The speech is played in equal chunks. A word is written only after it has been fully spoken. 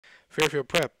Fairfield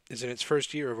Prep is in its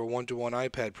first year of a one-to-one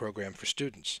iPad program for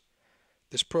students.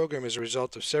 This program is a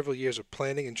result of several years of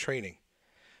planning and training.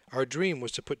 Our dream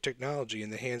was to put technology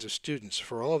in the hands of students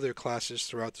for all of their classes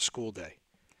throughout the school day.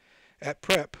 At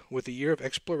Prep, with a year of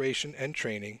exploration and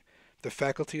training, the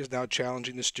faculty is now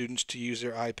challenging the students to use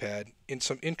their iPad in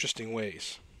some interesting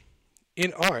ways.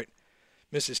 In art,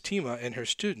 Mrs. Tima and her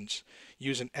students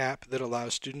use an app that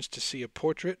allows students to see a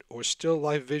portrait or still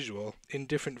life visual in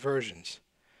different versions.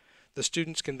 The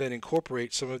students can then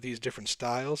incorporate some of these different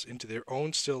styles into their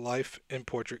own still life and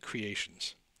portrait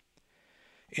creations.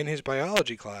 In his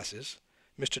biology classes,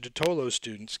 Mr. Totolo's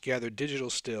students gather digital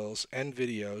stills and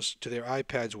videos to their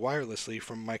iPads wirelessly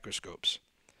from microscopes.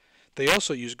 They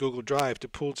also use Google Drive to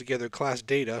pull together class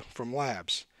data from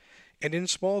labs. And in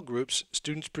small groups,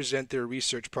 students present their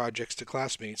research projects to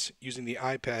classmates using the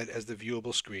iPad as the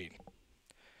viewable screen.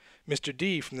 Mr.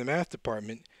 D from the math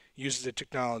department uses the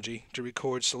technology to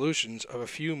record solutions of a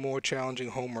few more challenging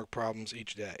homework problems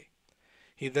each day.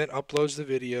 He then uploads the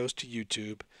videos to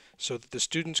YouTube so that the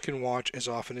students can watch as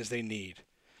often as they need.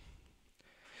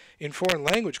 In foreign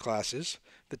language classes,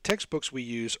 the textbooks we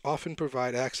use often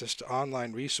provide access to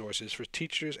online resources for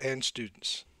teachers and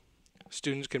students.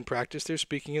 Students can practice their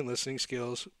speaking and listening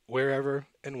skills wherever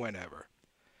and whenever.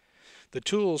 The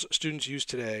tools students use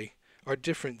today are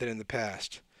different than in the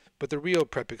past, but the real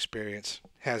prep experience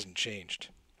hasn't changed.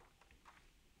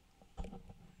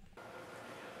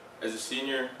 As a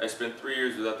senior, I spent 3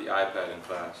 years without the iPad in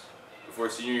class. Before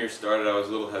senior year started, I was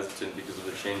a little hesitant because of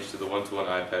the change to the one-to-one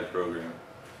iPad program.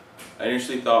 I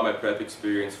initially thought my prep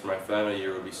experience for my final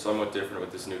year would be somewhat different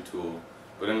with this new tool,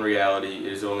 but in reality,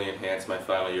 it has only enhanced my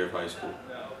final year of high school.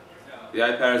 The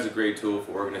iPad is a great tool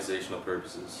for organizational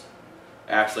purposes.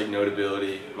 Apps like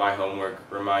Notability, My Homework,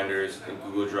 Reminders, and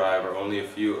Google Drive are only a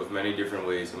few of many different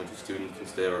ways in which a student can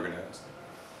stay organized.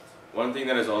 One thing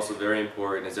that is also very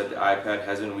important is that the iPad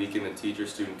hasn't weakened the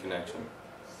teacher-student connection.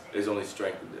 It has only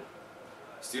strengthened it.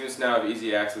 Students now have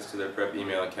easy access to their prep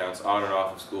email accounts on and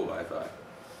off of school Wi-Fi.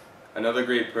 Another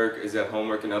great perk is that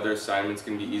homework and other assignments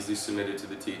can be easily submitted to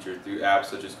the teacher through apps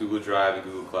such as Google Drive and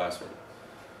Google Classroom.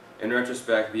 In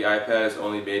retrospect, the iPad has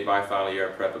only made my final year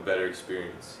of prep a better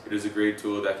experience. It is a great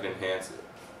tool that can enhance it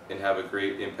and have a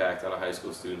great impact on a high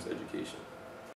school student's education.